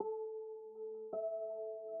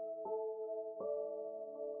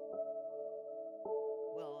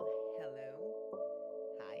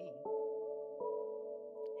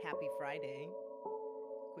Happy Friday.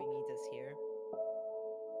 Queenitas here.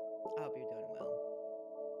 I hope you're doing well.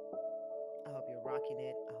 I hope you're rocking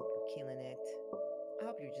it. I hope you're killing it. I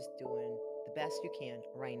hope you're just doing the best you can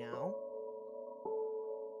right now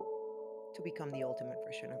to become the ultimate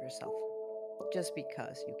version of yourself. Just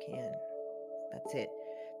because you can. That's it.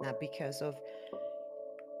 Not because of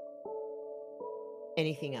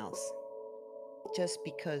anything else. Just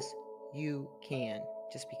because you can.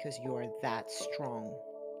 Just because you are that strong.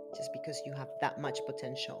 Just because you have that much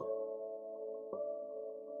potential.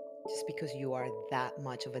 Just because you are that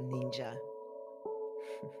much of a ninja.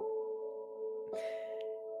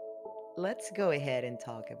 Let's go ahead and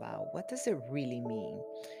talk about what does it really mean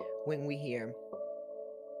when we hear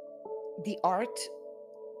the art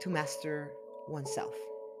to master oneself.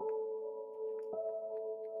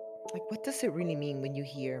 Like, what does it really mean when you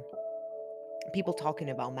hear people talking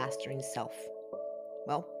about mastering self?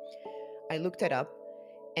 Well, I looked it up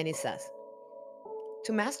and it says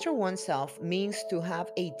to master oneself means to have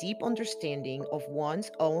a deep understanding of one's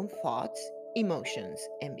own thoughts, emotions,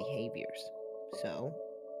 and behaviors. So,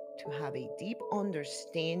 to have a deep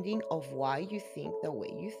understanding of why you think the way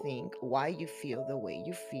you think, why you feel the way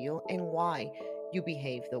you feel, and why you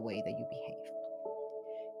behave the way that you behave.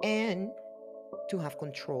 And to have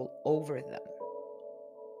control over them,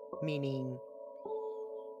 meaning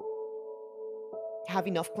have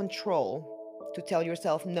enough control to tell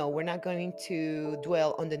yourself, no, we're not going to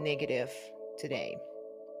dwell on the negative today.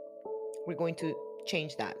 We're going to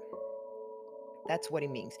change that. That's what it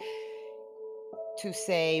means. To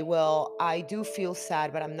say, well, I do feel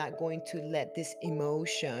sad, but I'm not going to let this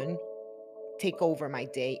emotion take over my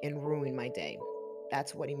day and ruin my day.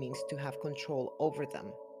 That's what it means to have control over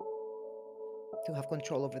them, to have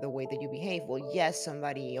control over the way that you behave. Well, yes,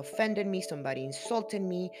 somebody offended me, somebody insulted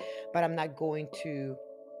me, but I'm not going to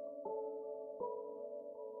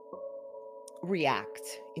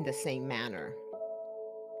react in the same manner.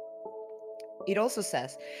 It also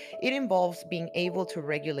says it involves being able to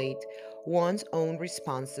regulate one's own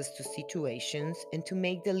responses to situations and to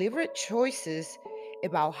make deliberate choices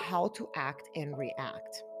about how to act and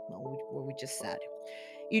react. What we just said.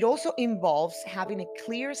 It also involves having a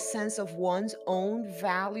clear sense of one's own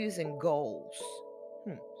values and goals,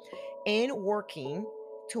 hmm, and working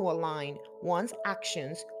to align one's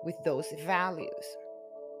actions with those values.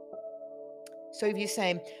 So if you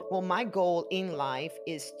say, well, my goal in life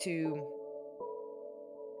is to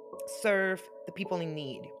serve the people in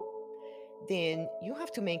need, then you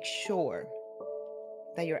have to make sure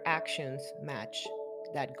that your actions match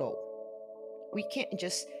that goal. We can't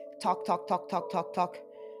just talk,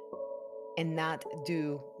 and not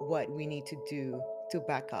do what we need to do to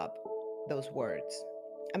back up those words.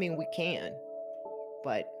 I mean, we can,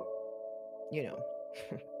 but you know,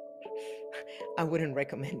 I wouldn't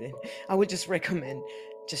recommend it. I would just recommend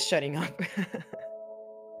just shutting up.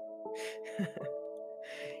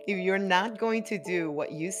 If you're not going to do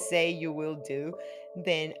what you say you will do,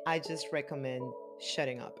 then I just recommend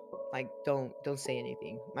shutting up. Like don't say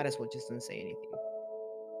anything. Might as well just don't say anything.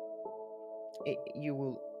 You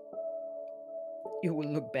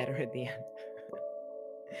will look better at the end.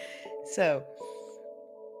 So,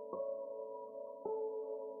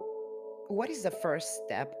 what is the first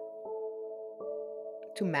step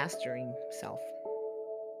to mastering self?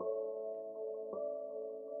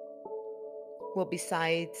 Well,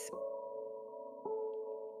 besides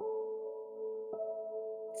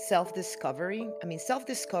self-discovery, I mean,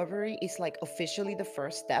 self-discovery is like officially the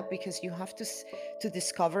first step because you have to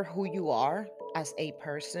discover who you are as a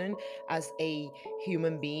person, as a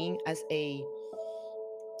human being, as a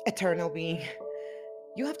eternal being.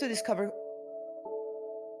 You have to discover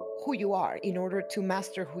who you are in order to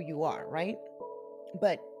master who you are, right?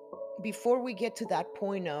 But before we get to that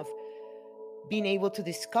point of being able to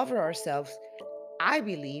discover ourselves, I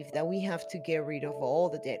believe that we have to get rid of all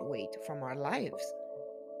the dead weight from our lives.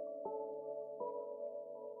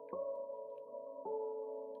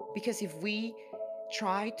 Because if we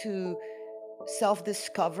try to self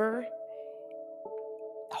discover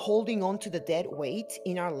holding on to the dead weight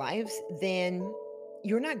in our lives, then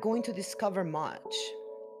you're not going to discover much.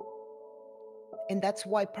 And that's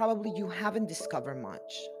why probably you haven't discovered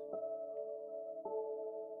much.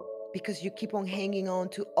 Because you keep on hanging on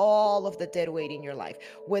to all of the dead weight in your life,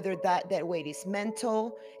 whether that dead weight is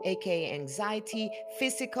mental, aka anxiety,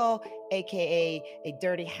 physical, aka a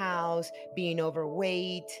dirty house, being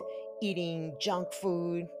overweight, eating junk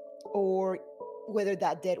food, or whether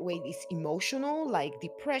that dead weight is emotional, like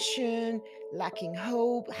depression, lacking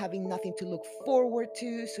hope, having nothing to look forward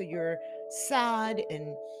to, so you're sad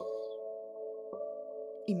and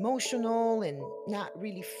emotional and not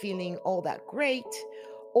really feeling all that great,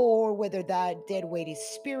 or whether that dead weight is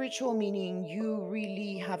spiritual, meaning you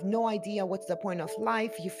really have no idea what's the point of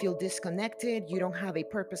life, you feel disconnected, you don't have a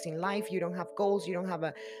purpose in life, you don't have goals, you don't have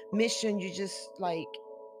a mission, you just like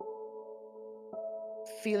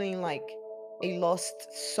feeling like a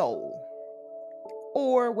lost soul,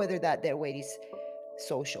 or whether that dead weight is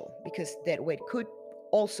social, because dead weight could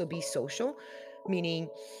also be social, meaning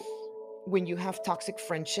when you have toxic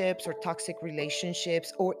friendships or toxic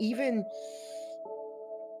relationships, or even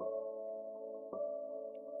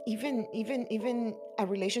a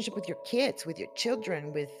relationship with your kids, with your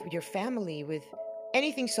children, with your family, with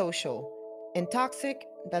anything social and toxic,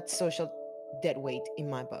 that's social dead weight in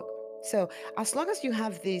my book. So as long as you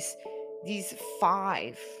have these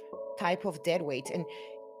five type of dead weight, and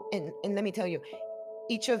let me tell you,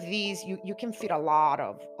 each of these you can fit a lot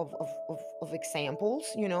of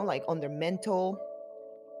examples, like under mental,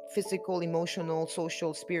 physical, emotional,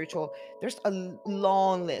 social, spiritual. There's a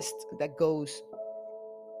long list that goes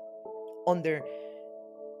under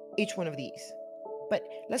each one of these. But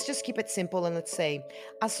let's just keep it simple and let's say,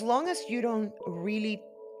 as long as you don't really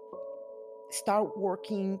start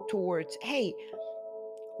working towards, hey,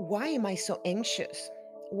 why am I so anxious?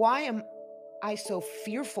 Why am I so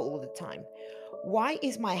fearful all the time? Why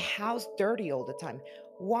is my house dirty all the time?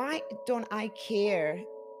 Why don't I care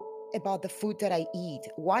about the food that I eat?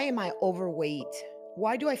 Why am I overweight?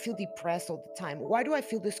 Why do I feel depressed all the time? Why do I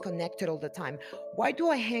feel disconnected all the time? Why do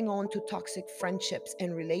I hang on to toxic friendships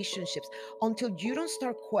and relationships? Until you don't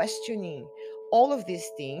start questioning all of these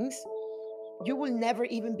things, you will never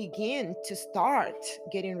even begin to start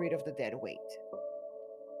getting rid of the dead weight.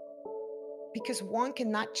 Because one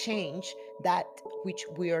cannot change that which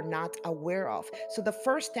we are not aware of. So the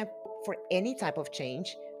first step for any type of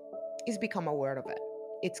change is become aware of it.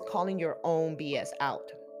 It's calling your own BS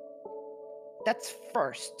out. That's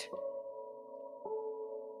first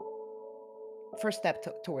step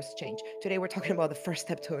towards change. Today we're talking about the first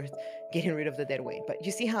step towards getting rid of the dead weight. But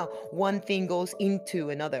you see how one thing goes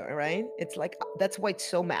into another, right? It's like that's why it's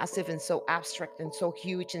so massive and so abstract and so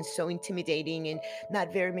huge and so intimidating, and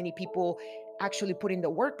not very many people actually put in the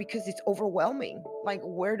work because it's overwhelming. Like,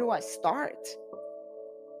 where do I start?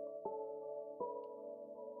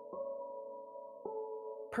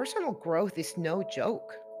 Personal growth is no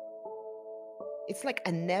joke. It's like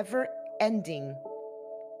a never ending,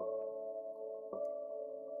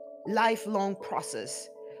 lifelong process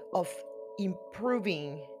of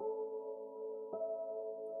improving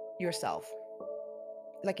yourself.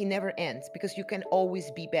 Like, it never ends because you can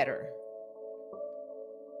always be better.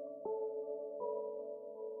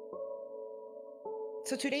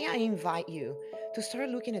 So today I invite you to start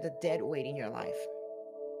looking at the dead weight in your life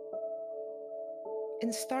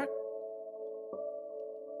and start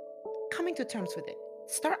coming to terms with it.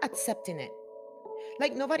 Start accepting it.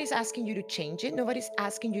 Like, nobody's asking you to change it, nobody's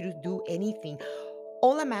asking you to do anything.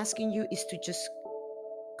 All I'm asking you is to just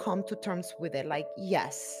come to terms with it. Like,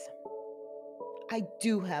 yes, I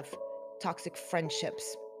do have toxic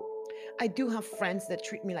friendships. I do have friends that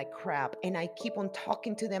treat me like crap, and I keep on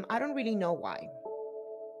talking to them. I don't really know why.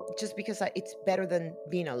 Just because it's better than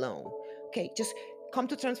being alone. Okay, just come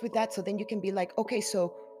to terms with that, so then you can be like, okay,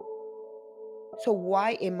 so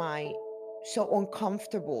why am I so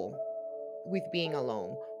uncomfortable with being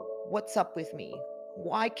alone? What's up with me?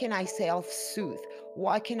 Why can I self-soothe?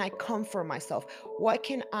 Why can I comfort myself? Why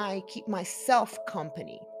can I keep myself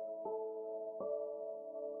company?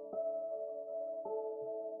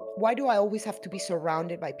 Why do I always have to be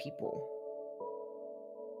surrounded by people?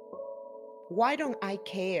 Why don't I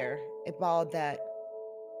care about that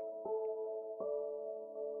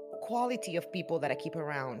quality of people that I keep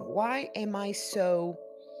around? Why am I so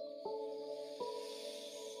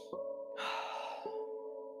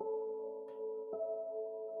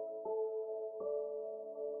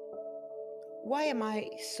why am I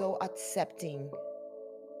so accepting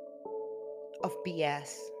of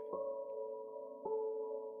BS?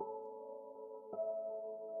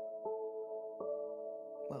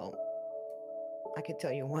 Well, I could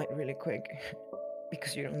tell you what really quick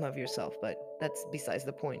because you don't love yourself, but that's besides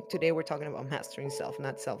the point. Today we're talking about mastering self,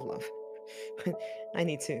 not self-love. I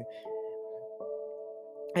need to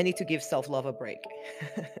I need to give self-love a break.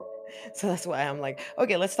 So that's why I'm like,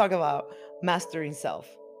 okay, let's talk about mastering self.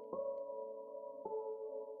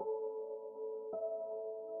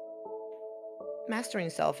 Mastering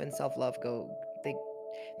self and self-love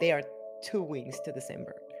they are two wings to the same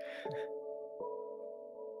bird.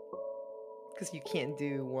 Because you can't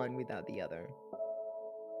do one without the other.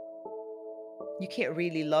 You can't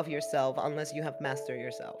really love yourself unless you have mastered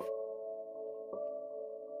yourself.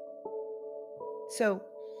 So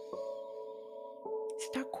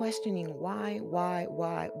start questioning why.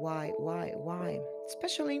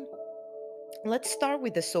 Especially, let's start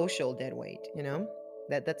with the social dead weight,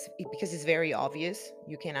 because it's very obvious.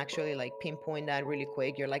 You can actually like pinpoint that really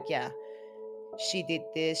quick. You're like, yeah, she did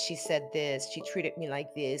this, she said this, she treated me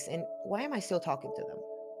like this, and why am I still talking to them?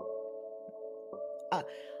 Uh,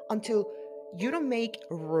 until you don't make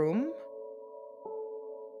room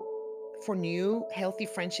for new healthy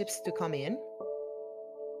friendships to come in,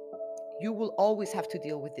 you will always have to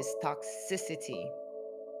deal with this toxicity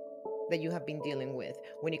that you have been dealing with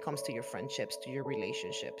when it comes to your friendships, to your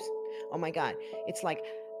relationships. Oh my God, it's like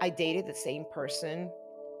I dated the same person,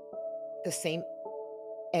 the same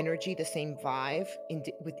energy, the same vibe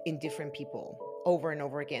in different people over and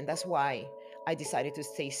over again. That's why I decided to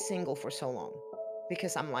stay single for so long,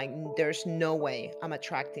 because I'm like, there's no way I'm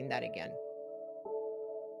attracting that again.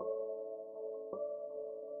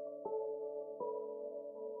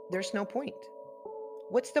 There's no point.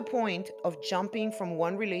 What's the point of jumping from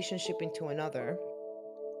one relationship into another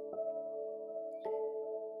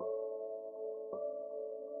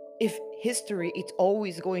if history it's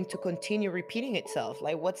always going to continue repeating itself?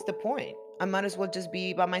 Like, what's the point? I might as well just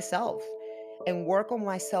be by myself and work on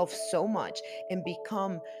myself so much and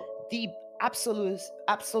become the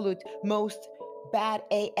absolute most bad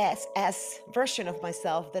ass version of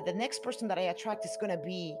myself, that the next person that I attract is going to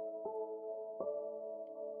be,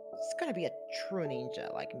 it's going to be a true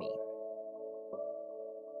ninja like me.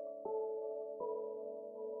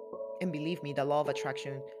 And believe me, the law of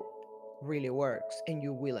attraction really works and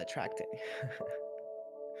you will attract it.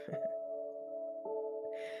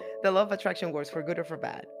 The law of attraction works for good or for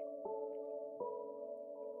bad.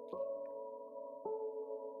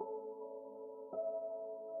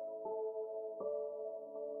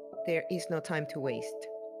 There is no time to waste.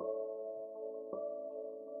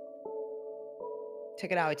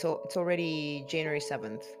 Check it out. It's already January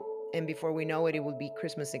 7th. And before we know it, it will be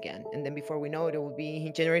Christmas again. And then before we know it, it will be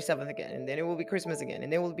January 7th again. And then it will be Christmas again.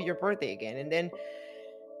 And then it will be your birthday again. And then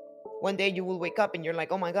one day you will wake up and you're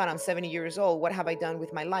like, oh my God, I'm 70 years old. What have I done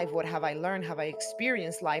with my life? What have I learned? Have I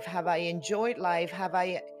experienced life? Have I enjoyed life? Have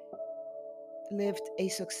I lived a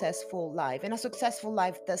successful life? And a successful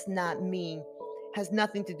life does not mean, has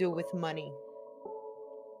nothing to do with money.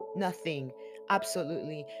 Nothing,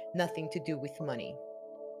 absolutely nothing to do with money.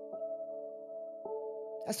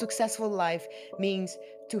 A successful life means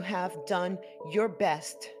to have done your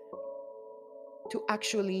best to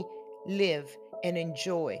actually live and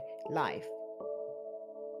enjoy life,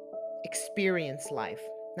 experience life,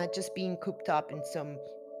 not just being cooped up in some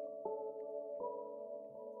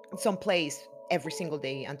place every single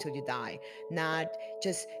day until you die, not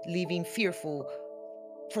just living fearful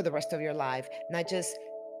for the rest of your life, not just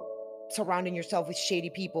surrounding yourself with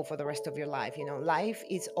shady people for the rest of your life. Life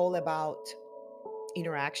is all about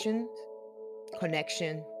interaction,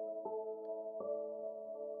 connection,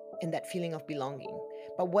 and that feeling of belonging.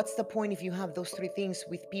 But what's the point if you have those three things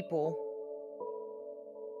with people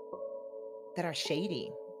that are shady,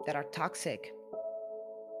 that are toxic,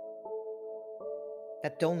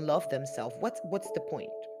 that don't love themselves? What's the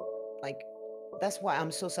point? Like, that's why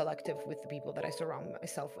I'm so selective with the people that I surround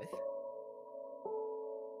myself with.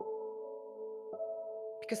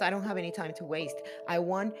 Because I don't have any time to waste. I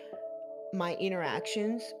want my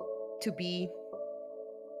interactions to be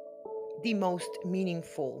the most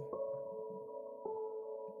meaningful,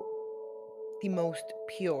 the most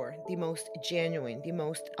pure, the most genuine, the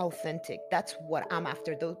most authentic. That's what I'm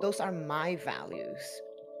after. Those are my values.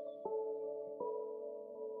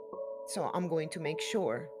 So I'm going to make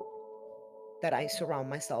sure that I surround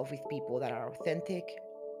myself with people that are authentic,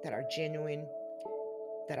 that are genuine,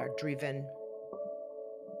 that are driven,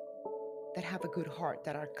 that have a good heart,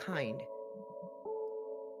 that are kind.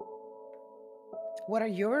 What are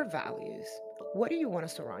your values? What do you want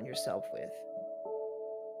to surround yourself with?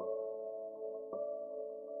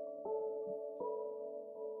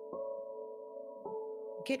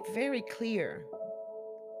 Get very clear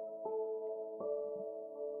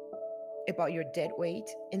about your dead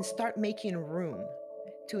weight and start making room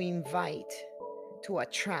to invite, to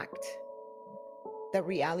attract the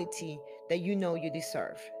reality that you know you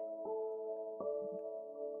deserve.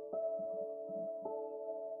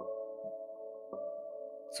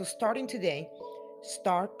 So, starting today,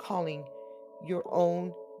 start calling your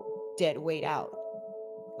own dead weight out.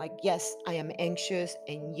 Like, yes, I am anxious,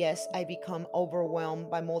 and yes, I become overwhelmed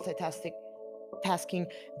by tasking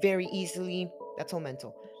very easily. That's all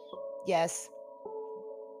mental. Yes,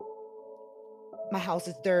 my house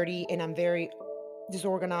is dirty and I'm very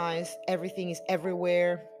disorganized. Everything is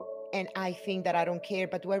everywhere. and I think that I don't care,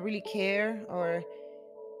 but do I really care? Or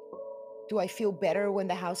do I feel better when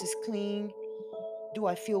the house is clean? Do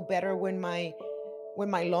I feel better when my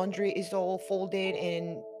laundry is all folded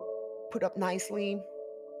and put up nicely?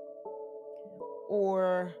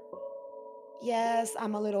 Or yes,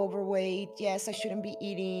 I'm a little overweight. Yes, I shouldn't be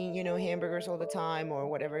eating, hamburgers all the time or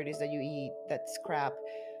whatever it is that you eat. That's crap.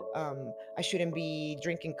 I shouldn't be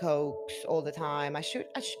drinking cokes all the time. I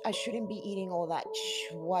shouldn't be eating all that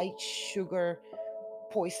white sugar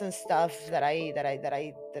poison stuff that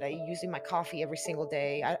I use in my coffee every single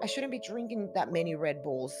day. I shouldn't be drinking that many Red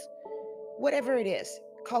Bulls. Whatever it is,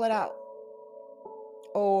 call it out.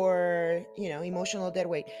 Or emotional dead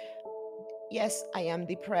weight. Yes, I am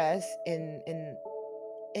depressed, and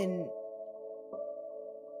and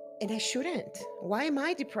I shouldn't. Why am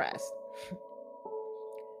I depressed?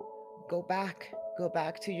 Go back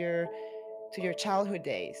to your childhood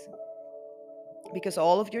days, because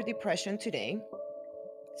all of your depression today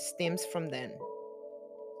stems from then.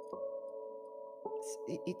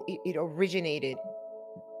 It originated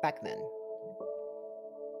back then.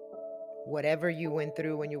 Whatever you went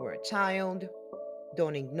through when you were a child,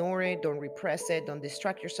 don't ignore it, don't repress it, don't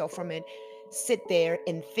distract yourself from it. Sit there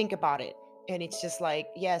and think about it. And it's just like,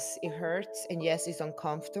 yes, it hurts, and yes, it's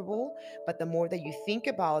uncomfortable, but the more that you think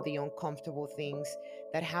about the uncomfortable things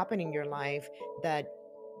that happen in your life that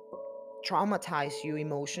traumatize you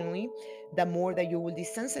emotionally, the more that you will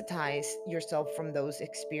desensitize yourself from those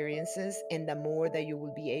experiences, and the more that you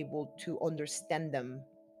will be able to understand them.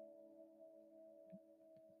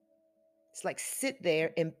 It's like sit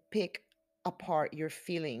there and pick apart your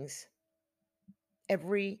feelings,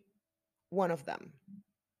 every one of them.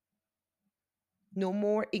 No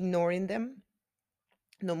more ignoring them,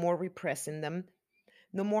 no more repressing them,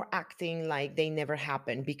 no more acting like they never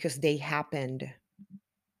happened, because they happened.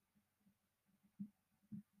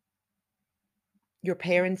 Your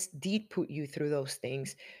parents did put you through those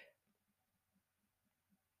things.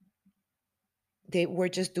 They were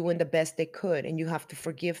just doing the best they could, and you have to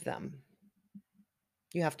forgive them.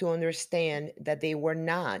 You have to understand that they were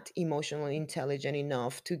not emotionally intelligent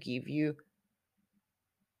enough to give you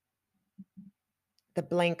the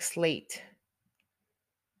blank slate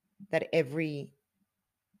that every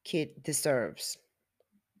kid deserves.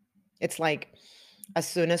 It's like as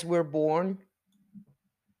soon as we're born,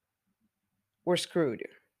 we're screwed.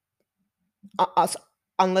 Us,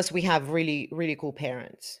 unless we have really, really cool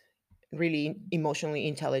parents, really emotionally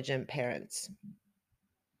intelligent parents.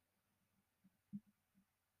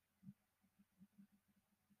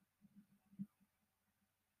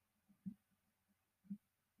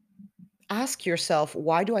 Ask yourself,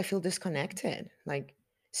 why do I feel disconnected? Like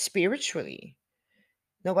spiritually.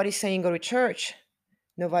 Nobody's saying go to church.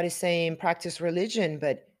 Nobody's saying practice religion,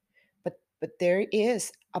 but there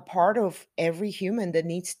is a part of every human that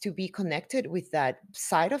needs to be connected with that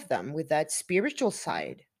side of them, with that spiritual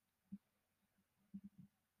side.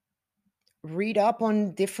 Read up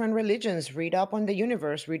on different religions, read up on the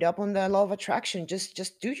universe, read up on the law of attraction.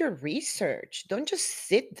 Just do your research. Don't just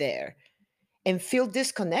sit there and feel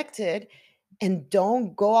disconnected and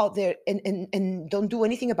don't go out there and don't do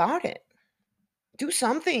anything about it. Do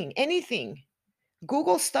something, anything.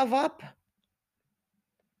 Google stuff up.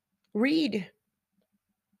 Read.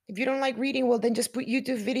 If you don't like reading, well, then just put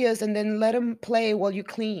YouTube videos and then let them play while you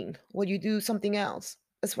clean, while you do something else.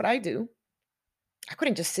 That's what I do. I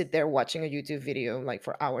couldn't just sit there watching a YouTube video like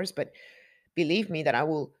for hours, but believe me that I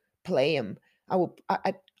will play them.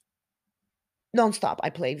 I nonstop.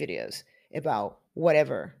 I play videos about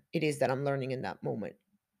whatever it is that I'm learning in that moment.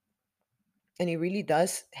 And it really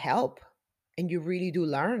does help. And you really do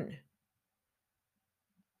learn,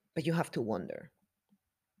 but you have to wonder.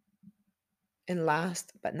 And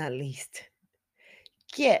last but not least,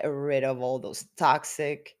 get rid of all those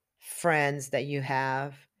toxic friends that you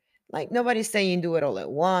have. Like, nobody's saying do it all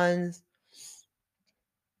at once,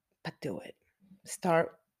 but do it.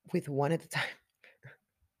 Start with one at a time.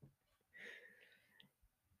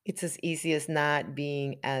 It's as easy as not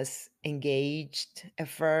being as engaged at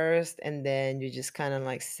first, and then you just kind of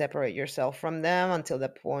like separate yourself from them until the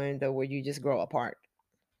point that where you just grow apart.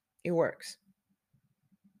 It works.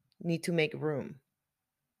 You need to make room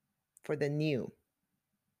for the new.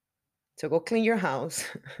 So go clean your house.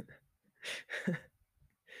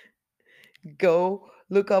 Go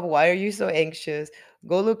look up why are you so anxious.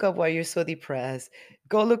 Go look up why you're so depressed.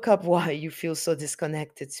 Go look up why you feel so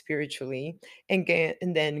disconnected spiritually, and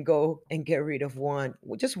then go and get rid of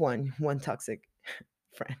just one toxic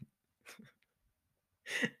friend.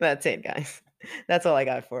 That's it, guys. That's all I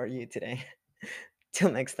got for you today.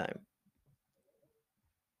 Till next time.